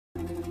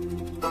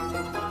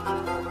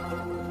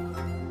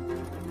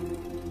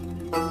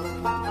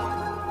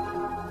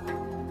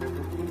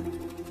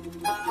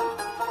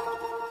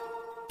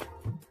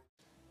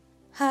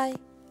Hi,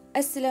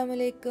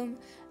 അസ്സലാമലൈക്കും.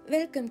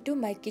 Welcome to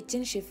my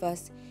kitchen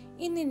Shifas.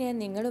 ഇന്ന് ഞാൻ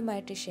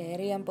നിങ്ങളുമായിട്ട് ഷെയർ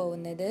ചെയ്യാൻ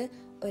പോകുന്നത്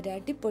ഒരു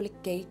അടിപൊളി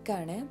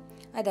കേക്കാണ്.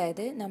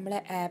 അതായത് നമ്മൾ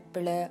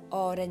ആപ്പിള്,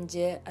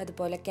 ഓറഞ്ച്,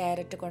 അതുപോലെ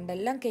ക്യാരറ്റ്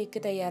കൊണ്ടെല്ലാം കേക്ക്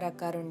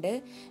തയ്യാറാക്കാറുണ്ട്.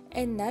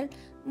 എന്നാൽ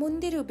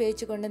മുന്തിരി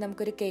ഉപയോഗിച്ചുകൊണ്ട്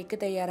നമുക്കൊരു കേക്ക്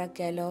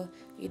തയ്യാറാക്കിയാലോ?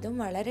 ഇതും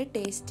വളരെ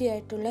ടേസ്റ്റി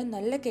ആയിട്ടുള്ള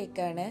നല്ല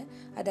കേക്കാണ്.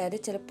 അതായത്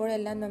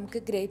ചിലപ്പോഴെല്ലാം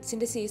നമുക്ക്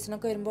ഗ്രേപ്സിൻ്റെ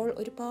സീസണൊക്കെ വരുമ്പോൾ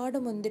ഒരുപാട്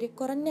മുന്തിരി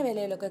കുറഞ്ഞ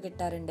വിലയിലൊക്കെ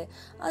കിട്ടാറുണ്ട്.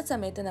 ആ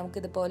സമയത്ത്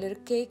നമുക്കിതുപോലെ ഒരു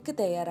കേക്ക്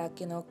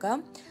തയ്യാറാക്കി നോക്കാം.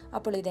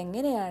 അപ്പോൾ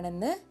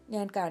ഇതെങ്ങനെയാണെന്ന്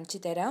ഞാൻ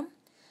കാണിച്ചു തരാം.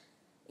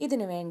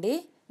 ഇതിനു വേണ്ടി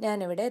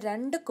ഞാനിവിടെ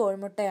 2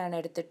 കോഴിമുട്ടയാണ്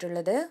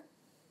എടുത്തിട്ടുള്ളത്.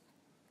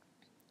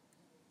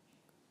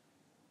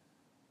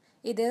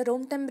 ഇത്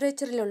റൂം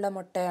ടെമ്പറേച്ചറിലുള്ള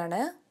മുട്ടയാണ്.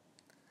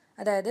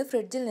 അതായത്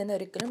ഫ്രിഡ്ജിൽ നിന്ന്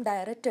ഒരിക്കലും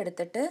ഡയറക്റ്റ്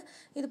എടുത്തിട്ട്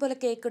ഇതുപോലെ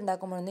കേക്ക്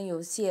ഉണ്ടാക്കുമ്പോഴൊന്നും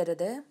യൂസ്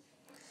ചെയ്യരുത്.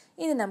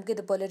 ഇനി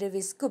നമുക്കിതുപോലെ ഒരു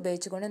വിസ്ക്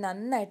ഉപയോഗിച്ചുകൊണ്ട്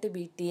നന്നായിട്ട്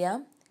ബീറ്റ് ചെയ്യാം.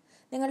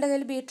 നിങ്ങളുടെ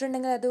കയ്യിൽ ബീറ്റർ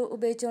ഉണ്ടെങ്കിൽ അത്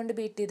ഉപയോഗിച്ചുകൊണ്ട്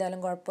ബീറ്റ് ചെയ്താലും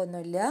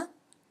കുഴപ്പമൊന്നുമില്ല.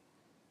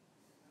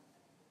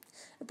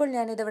 ഇപ്പോൾ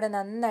ഞാനിതിവിടെ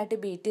നന്നായിട്ട്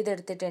ബീറ്റ്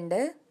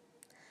ചെയ്തെടുത്തിട്ടുണ്ട്.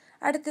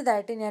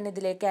 അടുത്തതായിട്ട് ഞാൻ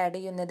ഇതിലേക്ക് ആഡ്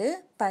ചെയ്യുന്നത്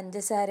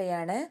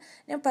പഞ്ചസാരയാണ്.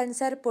 ഞാൻ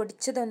പഞ്ചസാര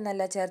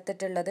പൊടിച്ചതൊന്നല്ല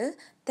ചേർത്തിട്ടുള്ളത്,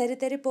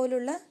 തരി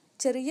പോലുള്ള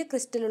ചെറിയ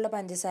ക്രിസ്റ്റലുള്ള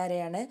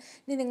പഞ്ചസാരയാണ്.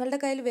 ഇനി നിങ്ങളുടെ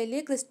കയ്യിൽ വലിയ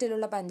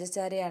ക്രിസ്റ്റലുള്ള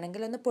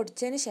പഞ്ചസാരയാണെങ്കിൽ ഒന്ന്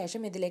പൊടിച്ചതിന്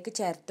ശേഷം ഇതിലേക്ക്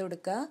ചേർത്ത്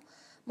കൊടുക്കുക.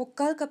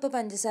 3/4 കപ്പ്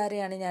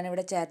പഞ്ചസാരയാണ്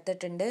ഞാനിവിടെ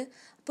ചേർത്തിട്ടുണ്ട്.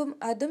 അപ്പം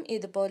അതും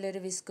ഇതുപോലൊരു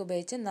വിസ്ക്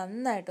ഉപയോഗിച്ച്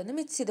നന്നായിട്ടൊന്ന്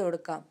മിക്സ് ചെയ്ത്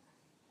കൊടുക്കാം.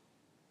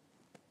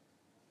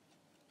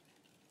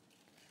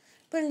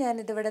 ഇപ്പോൾ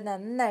ഞാനിതിവിടെ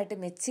നന്നായിട്ട്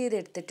മിക്സ്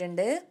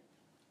ചെയ്തെടുത്തിട്ടുണ്ട്.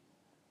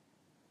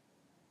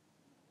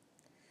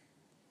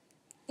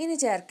 ഇനി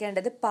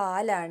ചേർക്കേണ്ടത്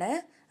പാലാണ്.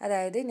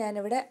 അതായത്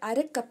ഞാനിവിടെ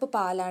 1/2 കപ്പ്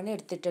പാലാണ്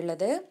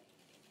എടുത്തിട്ടുള്ളത്.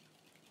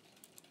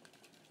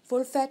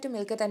 ഫുൾ ഫാറ്റ്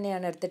മിൽക്ക്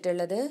തന്നെയാണ്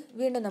എടുത്തിട്ടുള്ളത്.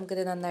 വീണ്ടും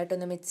നമുക്കിത്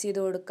നന്നായിട്ടൊന്ന് മിക്സ് ചെയ്ത്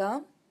കൊടുക്കാം.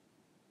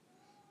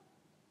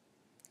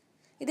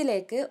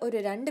 ഇതിലേക്ക് ഒരു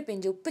 2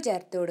 പിഞ്ച് ഉപ്പ്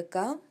ചേർത്ത്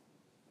കൊടുക്കാം.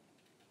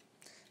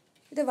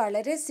 ഇത്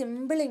വളരെ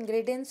സിമ്പിൾ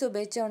ഇൻഗ്രീഡിയൻസ്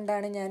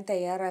ഉപയോഗിച്ചുകൊണ്ടാണ് ഞാൻ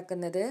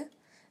തയ്യാറാക്കുന്നത്.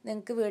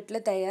 നിങ്ങൾക്ക് വീട്ടിൽ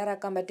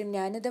തയ്യാറാക്കാൻ പറ്റും.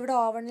 ഞാനിതിവിടെ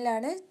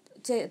ഓവനിലാണ്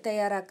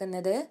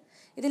തയ്യാറാക്കുന്നത്.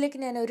 ഇതിലേക്ക്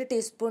ഞാൻ 1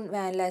 ടീസ്പൂൺ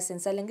വാനില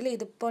എസൻസ്, അല്ലെങ്കിൽ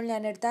ഇതിപ്പോൾ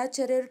ഞാൻ എടുത്ത ആ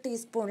ചെറിയൊരു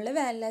ടീസ്പൂണിൽ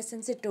വാനില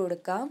എസൻസ് ഇട്ട്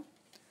കൊടുക്കാം.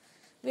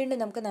 വീണ്ടും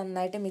നമുക്ക്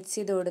നന്നായിട്ട് മിക്സ്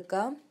ചെയ്ത്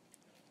കൊടുക്കാം.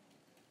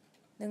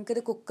 നിങ്ങൾക്കിത്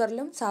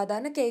കുക്കറിലും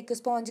സാധാരണ കേക്ക്,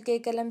 സ്പോഞ്ച്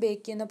കേക്കെല്ലാം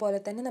ബേക്ക് ചെയ്യുന്ന പോലെ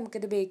തന്നെ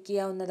നമുക്കിത് ബേക്ക്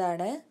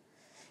ചെയ്യാവുന്നതാണ്.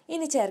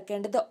 ഇനി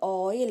ചേർക്കേണ്ടത്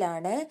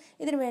ഓയിലാണ്.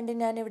 ഇതിനു വേണ്ടി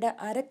ഞാനിവിടെ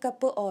 1/2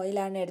 കപ്പ്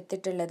ഓയിലാണ്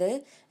എടുത്തിട്ടുള്ളത്.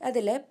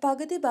 അതിൽ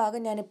പകുതി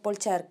ഭാഗം ഞാനിപ്പോൾ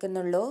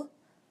ചേർക്കുന്നുള്ളൂ.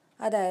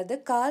 അതായത്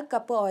 1/4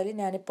 കപ്പ് ഓയിൽ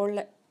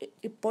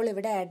ഞാനിപ്പോൾ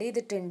ഇവിടെ ആഡ്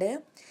ചെയ്തിട്ടുണ്ട്.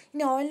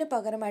 ഇനി ഓയിലിന്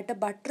പകരമായിട്ട്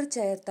ബട്ടർ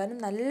ചേർത്താലും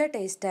നല്ല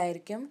ടേസ്റ്റ്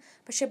ആയിരിക്കും.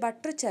 പക്ഷേ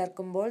ബട്ടർ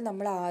ചേർക്കുമ്പോൾ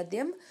നമ്മൾ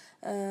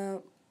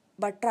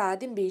ബട്ടർ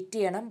ആദ്യം ബീറ്റ്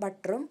ചെയ്യണം.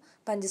 ബട്ടറും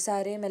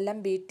പഞ്ചസാരയും എല്ലാം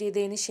ബീറ്റ്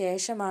ചെയ്തതിന്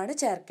ശേഷമാണ്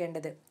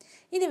ചേർക്കേണ്ടത്.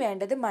 ഇനി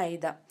വേണ്ടത്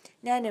മൈദ.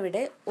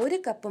 ഞാനിവിടെ 1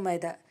 കപ്പ്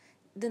മൈദ,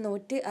 ഇത്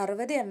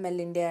 160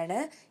 ml-ൻ്റെയാണ്.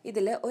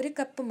 ഇതിൽ 1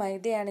 കപ്പ്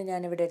മൈദയാണ്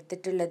ഞാനിവിടെ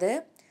എടുത്തിട്ടുള്ളത്.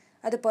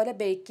 അതുപോലെ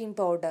ബേക്കിംഗ്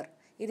പൗഡർ,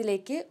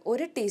 ഇതിലേക്ക്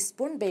 1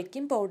 ടീസ്പൂൺ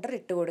ബേക്കിംഗ് പൗഡർ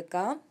ഇട്ട്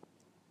കൊടുക്കാം.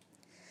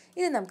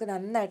 ഇത് നമുക്ക്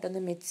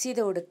നന്നായിട്ടൊന്ന് മിക്സ്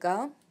ചെയ്ത്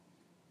കൊടുക്കാം.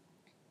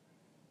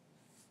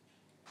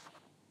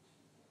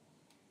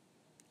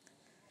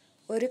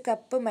 ഒരു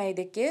കപ്പ്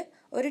മൈദയ്ക്ക്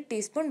 1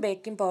 ടീസ്പൂൺ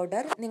ബേക്കിംഗ്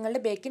പൗഡർ. നിങ്ങളുടെ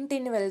ബേക്കിംഗ്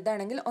ടിന്ന്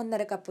വലുതാണെങ്കിൽ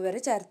 1.5 കപ്പ് വരെ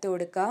ചേർത്ത്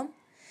കൊടുക്കാം.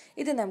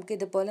 ഇത് നമുക്ക്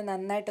ഇതുപോലെ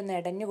നന്നായിട്ടൊന്ന്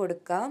ഇടഞ്ഞു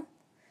കൊടുക്കാം.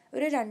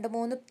 ഒരു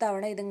 2-3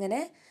 തവണ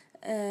ഇതിങ്ങനെ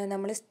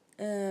നമ്മൾ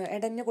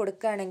ഇടഞ്ഞു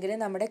കൊടുക്കുകയാണെങ്കിൽ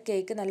നമ്മുടെ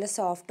കേക്ക് നല്ല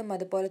സോഫ്റ്റും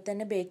അതുപോലെ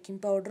തന്നെ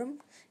ബേക്കിംഗ് പൗഡറും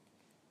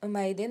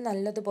മൈദയും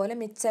നല്ലതുപോലെ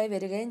മിക്സായി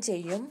വരികയും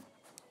ചെയ്യും.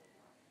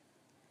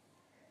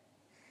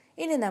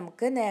 ഇനി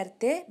നമുക്ക്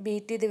നേരത്തെ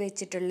ബീറ്റ് ചെയ്ത്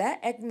വെച്ചിട്ടുള്ള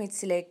എഗ്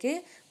മിക്സിലേക്ക്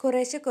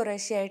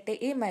കുറേശ്ശെയായിട്ട്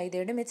ഈ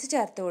മൈദയുടെ മിക്സ്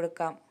ചേർത്ത്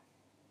കൊടുക്കാം.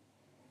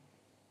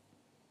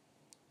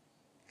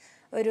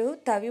 ഒരു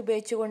തവി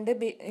ഉപയോഗിച്ചുകൊണ്ട്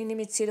ഇനി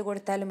മിക്സ് ചെയ്ത്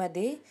കൊടുത്താലും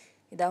മതി.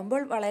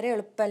 ഇതാകുമ്പോൾ വളരെ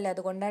എളുപ്പമല്ല,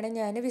 അതുകൊണ്ടാണ്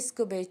ഞാൻ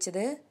വിസ്ക്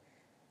ഉപയോഗിച്ചത്.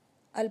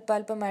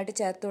 അല്പാൽപമായിട്ട്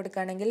ചേർത്ത്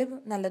കൊടുക്കുകയാണെങ്കിൽ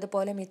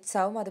നല്ലതുപോലെ മിക്സ്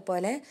ആവും.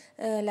 അതുപോലെ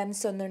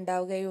ലംസ് ഒന്നും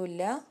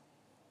ഉണ്ടാവുകയുമില്ല.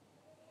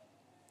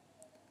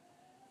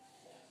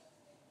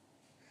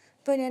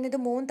 ഇപ്പോൾ ഞാനിത്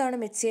 3 തവണ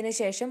മിക്സ് ചെയ്തതിന്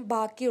ശേഷം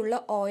ബാക്കിയുള്ള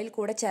ഓയിൽ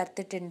കൂടെ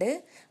ചേർത്തിട്ടുണ്ട്.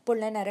 ഇപ്പോൾ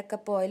ഞാൻ 1/2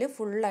 കപ്പ് ഓയിൽ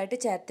ഫുള്ളായിട്ട്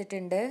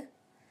ചേർത്തിട്ടുണ്ട്.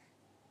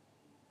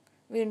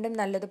 വീണ്ടും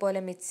നല്ലതുപോലെ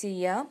മിക്സ്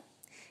ചെയ്യാം.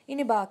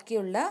 ഇനി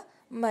ബാക്കിയുള്ള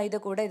മൈദ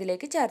കൂടെ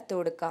ഇതിലേക്ക് ചേർത്ത്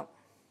കൊടുക്കാം.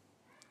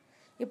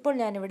 ഇപ്പോൾ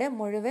ഞാനിവിടെ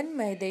മുഴുവൻ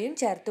മൈദയും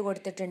ചേർത്ത്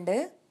കൊടുത്തിട്ടുണ്ട്.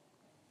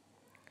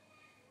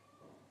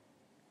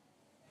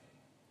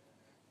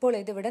 ഇപ്പോൾ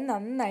ഇതിവിടെ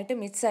നന്നായിട്ട്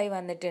മിക്സായി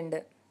വന്നിട്ടുണ്ട്.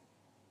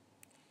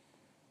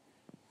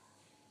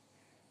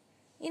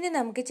 ഇനി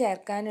നമുക്ക്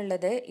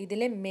ചേർക്കാനുള്ളത്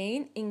ഇതിലെ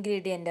മെയിൻ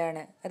ഇൻഗ്രീഡിയൻ്റ്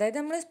ആണ്. അതായത്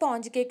നമ്മൾ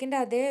സ്പോഞ്ച് കേക്കിൻ്റെ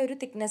അതേ ഒരു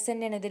തിക്നെസ്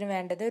തന്നെയാണ് ഇതിന്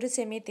വേണ്ടത്. ഒരു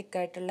സെമി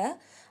തിക്കായിട്ടുള്ള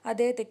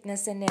അതേ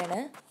തിക്നെസ് തന്നെയാണ്.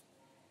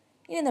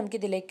 ഇനി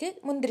നമുക്കിതിലേക്ക്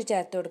മുന്തിരി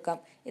ചേർത്ത് കൊടുക്കാം.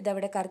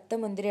 ഇതവിടെ കറുത്ത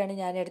മുന്തിരിയാണ്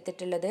ഞാൻ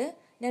എടുത്തിട്ടുള്ളത്.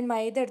 ഞാൻ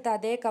മൈദ എടുത്ത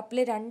അതേ കപ്പിൽ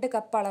 2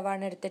 കപ്പ്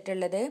അളവാണ്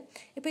എടുത്തിട്ടുള്ളത്.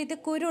 ഇപ്പോൾ ഇത്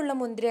കുരുള്ള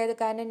മുന്തിരി ആയത്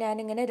കാരണം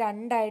ഞാനിങ്ങനെ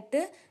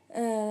 2ആയിട്ട്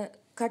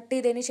കട്ട്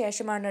ചെയ്തതിന്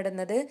ശേഷമാണ്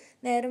ഇടുന്നത്.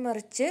 നേരെ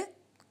മറിച്ച്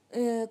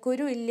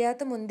കുരു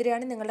ഇല്ലാത്ത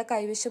മുന്തിരിയാണ് നിങ്ങളുടെ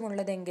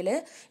കൈവശമുള്ളതെങ്കിൽ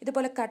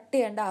ഇതുപോലെ കട്ട്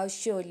ചെയ്യേണ്ട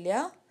ആവശ്യമില്ല.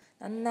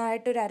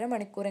 നന്നായിട്ട് ഒരു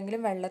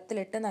അരമണിക്കൂറെങ്കിലും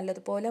വെള്ളത്തിലിട്ട്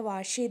നല്ലതുപോലെ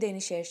വാഷ്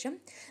ചെയ്തതിന് ശേഷം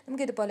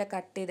നമുക്കിതുപോലെ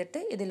കട്ട് ചെയ്തിട്ട്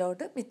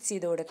ഇതിലോട്ട് മിക്സ്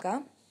ചെയ്ത്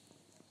കൊടുക്കാം.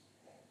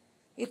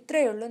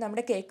 ഇത്രയേ ഉള്ളൂ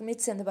നമ്മുടെ കേക്ക്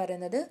മിക്സ് എന്ന്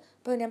പറയുന്നത്.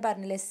 ഇപ്പോൾ ഞാൻ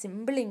പറഞ്ഞില്ലേ,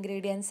 സിമ്പിൾ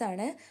ഇൻഗ്രീഡിയൻസ്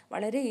ആണ്,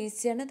 വളരെ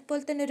ഈസിയാണ്.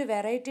 അതുപോലെ തന്നെ ഒരു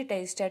വെറൈറ്റി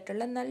ടേസ്റ്റ്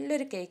ആയിട്ടുള്ള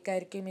നല്ലൊരു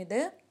കേക്കായിരിക്കും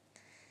ഇത്.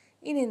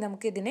 ഇനി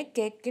നമുക്കിതിനെ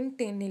കേക്കിൻ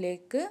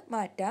ടിന്നിലേക്ക്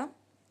മാറ്റാം.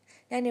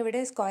 ഞാനിവിടെ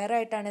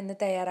സ്ക്വയറായിട്ടാണ് ഇന്ന്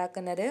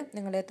തയ്യാറാക്കുന്നത്.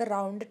 നിങ്ങളുടെ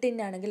റൗണ്ട്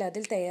ടിന്നാണെങ്കിൽ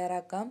അതിൽ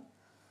തയ്യാറാക്കാം.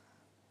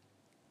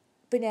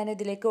 ഇപ്പോൾ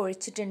ഞാനിതിലേക്ക്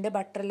ഒഴിച്ചിട്ടുണ്ട്.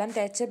 ബട്ടറെല്ലാം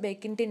തേച്ച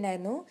ബേക്കിംഗ്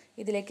ടിന്നായിരുന്നു.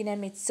 ഇതിലേക്ക് ഞാൻ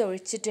മിക്സ്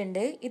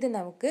ഒഴിച്ചിട്ടുണ്ട്. ഇത്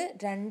നമുക്ക്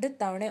 2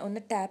 തവണ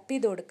ഒന്ന് ടാപ്പ്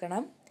ചെയ്ത്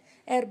കൊടുക്കണം.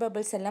 എയർ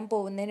ബബിൾസ് എല്ലാം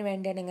പോകുന്നതിന്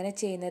വേണ്ടിയാണ് ഇങ്ങനെ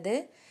ചെയ്യുന്നത്.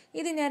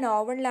 ഇത് ഞാൻ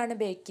ഓവനിലാണ്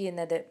ബേക്ക്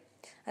ചെയ്യുന്നത്.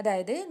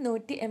 അതായത്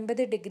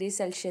 180 ഡിഗ്രി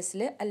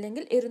സെൽഷ്യസിൽ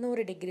അല്ലെങ്കിൽ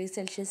 200 ഡിഗ്രി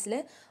സെൽഷ്യസിൽ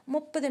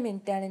 30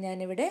 മിനിറ്റാണ്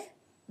ഞാനിവിടെ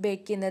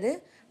ബേക്ക് ചെയ്യുന്നത്.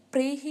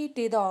 പ്രീ ഹീറ്റ്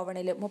ചെയ്ത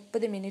ഓവണിൽ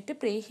 30 മിനിറ്റ്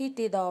പ്രീ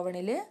ഹീറ്റ് ചെയ്ത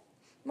ഓവണിൽ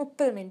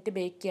 30 മിനിറ്റ്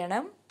ബേക്ക്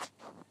ചെയ്യണം.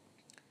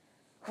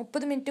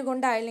 30 മിനിറ്റ്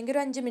കൊണ്ടായില്ലെങ്കിൽ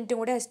ഒരു 5 മിനിറ്റും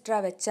കൂടെ എക്സ്ട്രാ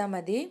വെച്ചാൽ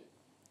മതി.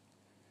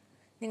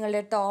 നിങ്ങളുടെ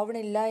അടുത്ത് ഓവൺ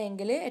ഇല്ല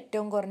എങ്കിൽ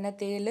ഏറ്റവും കുറഞ്ഞ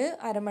തീയിൽ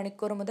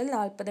അരമണിക്കൂർ മുതൽ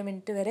 40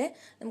 മിനിറ്റ് വരെ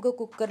നമുക്ക്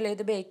കുക്കറിൽ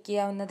ഇത് ബേക്ക്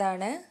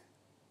ചെയ്യാവുന്നതാണ്.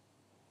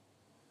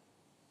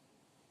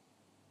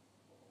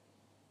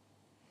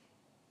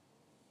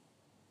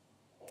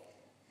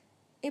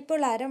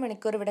 ഇപ്പോൾ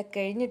അരമണിക്കൂർ ഇവിടെ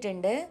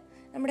കഴിഞ്ഞിട്ടുണ്ട്.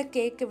 നമ്മുടെ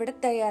കേക്ക് ഇവിടെ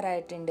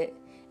തയ്യാറായിട്ടുണ്ട്.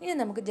 ഇനി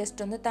നമുക്ക്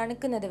ജസ്റ്റ് ഒന്ന്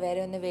തണുക്കുന്നത് വരെ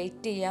ഒന്ന്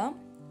വെയിറ്റ് ചെയ്യാം.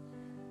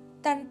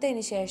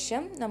 തണുത്തതിന്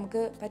ശേഷം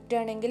നമുക്ക്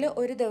പറ്റുകയാണെങ്കിൽ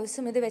ഒരു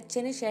ദിവസം ഇത്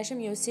വെച്ചതിന് ശേഷം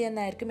യൂസ്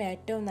ചെയ്യുന്നതായിരിക്കും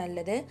ഏറ്റവും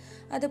നല്ലത്.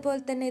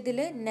 അതുപോലെ തന്നെ ഇതിൽ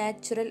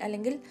നാച്ചുറൽ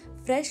അല്ലെങ്കിൽ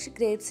ഫ്രഷ്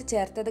ഗ്രേപ്സ്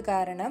ചേർത്തത്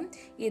കാരണം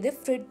ഇത്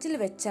ഫ്രിഡ്ജിൽ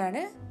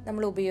വെച്ചാണ്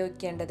നമ്മൾ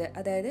ഉപയോഗിക്കേണ്ടത്.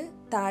 അതായത്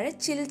താഴെ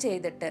ചിൽ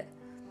ചെയ്തിട്ട്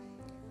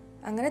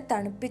അങ്ങനെ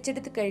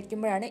തണുപ്പിച്ചെടുത്ത്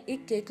കഴിക്കുമ്പോഴാണ് ഈ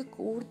കേക്ക്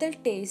കൂടുതൽ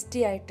ടേസ്റ്റി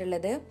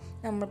ആയിട്ടുള്ളത്.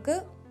 നമുക്ക്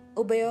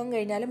ഉപയോഗം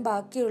കഴിഞ്ഞാലും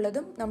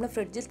ബാക്കിയുള്ളതും നമ്മൾ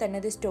ഫ്രിഡ്ജിൽ തന്നെ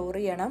ഇത് സ്റ്റോർ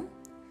ചെയ്യണം.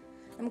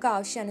 നമുക്ക്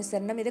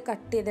ആവശ്യാനുസരണം ഇത്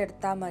കട്ട്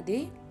ചെയ്തെടുത്താൽ മതി.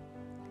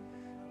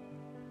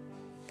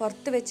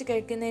 പുറത്ത് വെച്ച്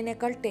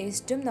കഴിക്കുന്നതിനേക്കാൾ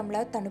ടേസ്റ്റും നമ്മൾ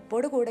ആ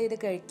തണുപ്പോട് കൂടെ ഇത്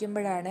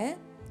കഴിക്കുമ്പോഴാണ്.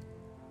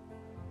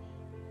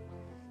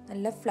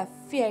 നല്ല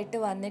ഫ്ലഫി ആയിട്ട്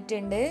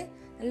വന്നിട്ടുണ്ട്.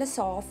 നല്ല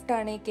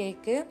സോഫ്റ്റാണ് ഈ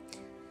കേക്ക്.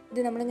 ഇത്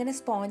നമ്മളിങ്ങനെ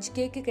സ്പോഞ്ച്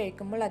കേക്ക്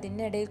കഴിക്കുമ്പോൾ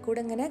അതിൻ്റെ ഇടയിൽ കൂടെ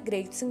ഇങ്ങനെ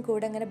ഗ്രേപ്സും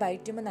കൂടെ ഇങ്ങനെ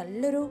ബൈറ്റ് ചെയ്യുമ്പോൾ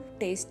നല്ലൊരു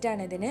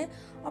ടേസ്റ്റാണ് ഇതിന്.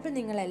 അപ്പോൾ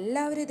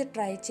നിങ്ങളെല്ലാവരും ഇത്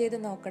ട്രൈ ചെയ്ത്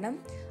നോക്കണം.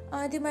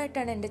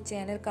 ആദ്യമായിട്ടാണ് എൻ്റെ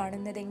ചാനൽ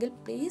കാണുന്നതെങ്കിൽ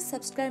പ്ലീസ്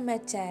സബ്സ്ക്രൈബ് മൈ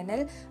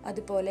ചാനൽ.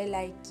 അതുപോലെ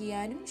ലൈക്ക്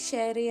ചെയ്യാനും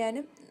ഷെയർ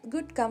ചെയ്യാനും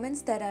ഗുഡ്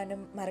കമൻറ്റ്സ്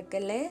തരാനും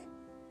മറക്കല്ലേ.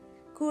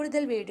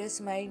 കൂടുതൽ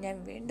വീഡിയോസുമായി ഞാൻ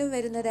വീണ്ടും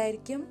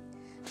വരുന്നതായിരിക്കും.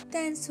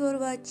 Thanks for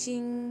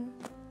watching.